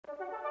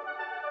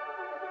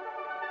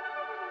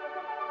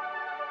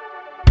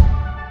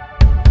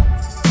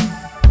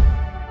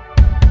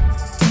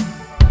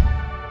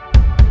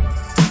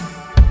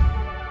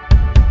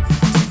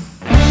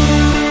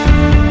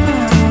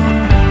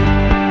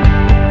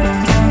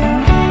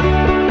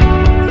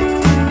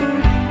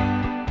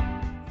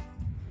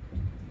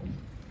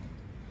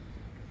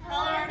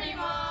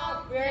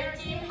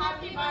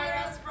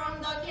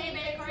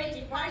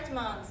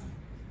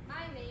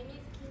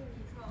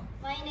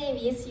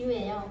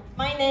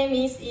My name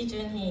is Lee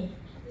Junhee.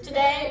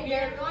 Today we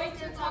are going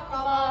to talk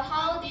about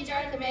how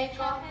dessert make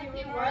a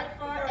happy world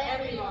for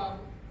everyone.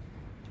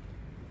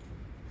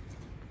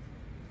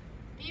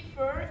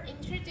 Before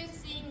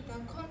introducing the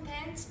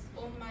content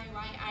of my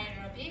Why I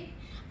Love It,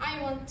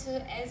 I want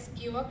to ask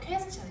you a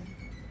question.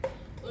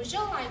 Would you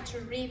like to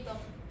read the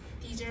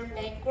dessert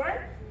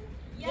backward?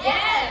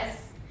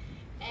 Yes!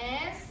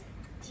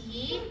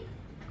 S-T-R-E-S-S-E-T.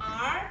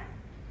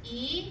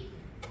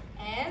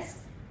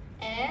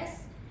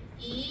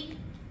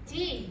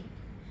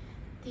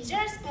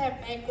 Dessert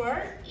spelled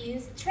backward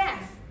is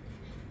stress.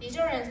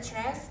 Dessert and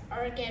stress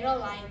are together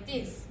like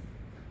this.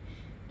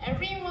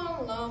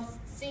 Everyone loves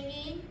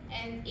singing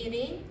and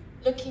eating,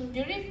 looking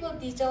beautiful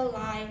dessert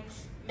like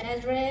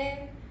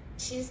madeleine,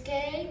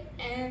 cheesecake,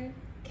 and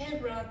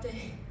cake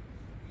brûlée.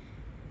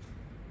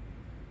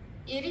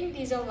 Eating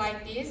dessert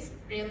like this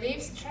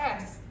relieves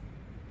stress.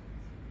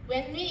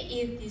 When we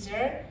eat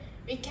dessert,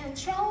 we can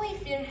truly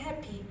feel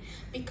happy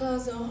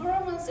because the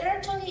hormone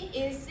serotonin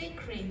is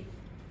secret.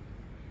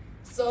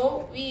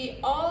 So we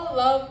all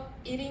love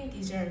eating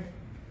dessert.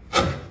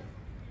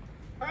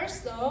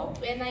 Also,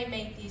 when I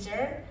make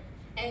dessert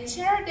and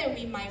share them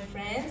with my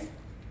friends,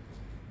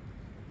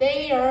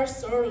 they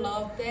also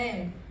love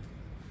them.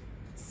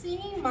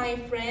 Seeing my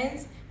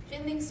friends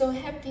feeling so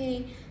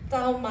happy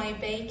about my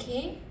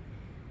baking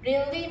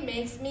really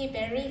makes me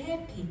very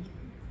happy.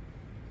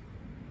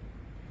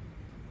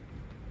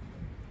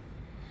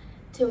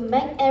 To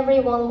make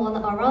everyone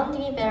around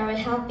me very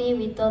happy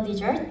with the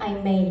dessert I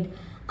made,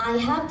 I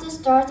have to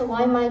start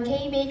why my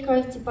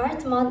K-Bakery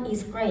department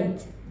is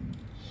great.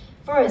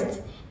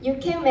 First, you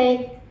can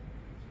make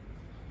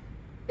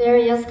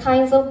various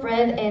kinds of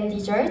bread and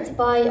dessert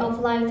by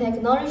applying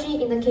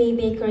technology in the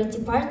K-Bakery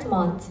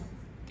department.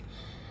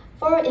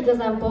 For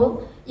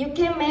example, you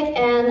can make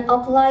and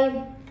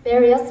apply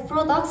various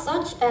products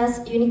such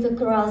as unique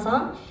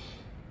croissant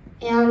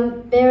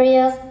and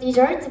various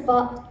desserts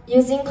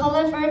using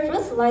colorful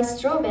fruits like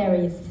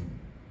strawberries.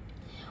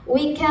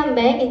 We can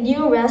make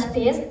new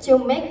recipes to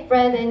make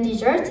bread and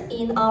dessert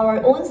in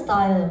our own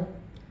style.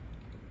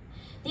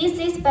 This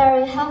is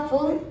very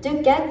helpful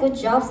to get good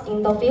jobs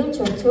in the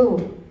future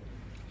too.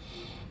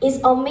 It's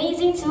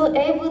amazing to be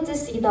able to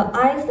see the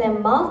eyes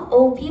and mouth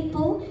of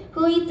people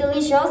who eat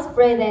delicious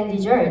bread and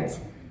dessert.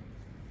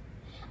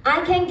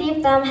 I can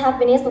give them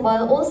happiness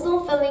while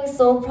also feeling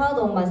so proud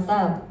of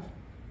myself.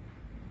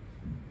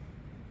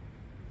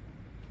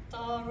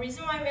 The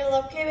reason why we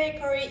love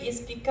K-Bakery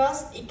is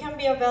because it can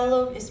be a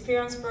valuable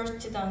experience for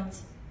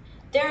students.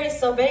 There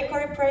is a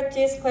bakery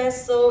practice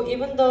class, so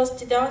even though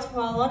students who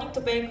are learning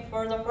to bake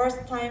for the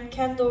first time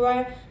can do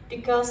well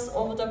because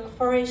of the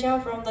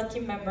cooperation from the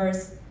team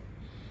members.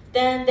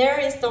 Then there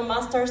is the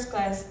master's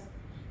class.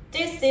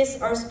 This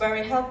is also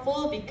very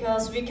helpful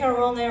because we can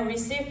learn and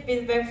receive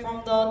feedback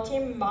from the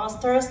team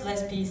master's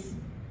recipes.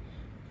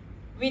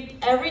 With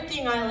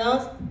everything I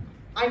learned,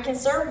 I can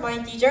serve my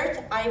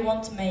dessert I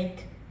want to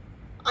make.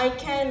 I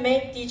can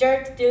make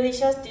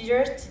delicious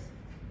dessert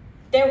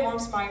that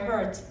warms my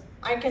heart.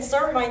 I can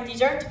serve my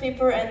dessert to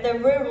people and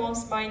that will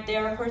warms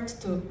their heart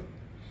too.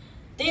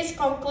 This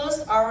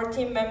concludes our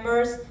team happy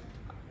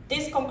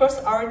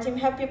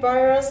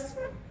virus.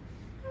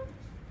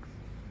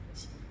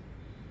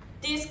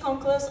 This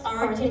concludes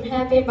our team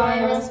happy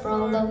virus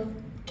from the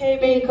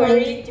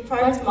K-Bakery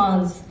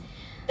department.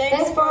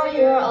 Thanks for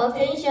your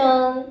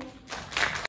attention.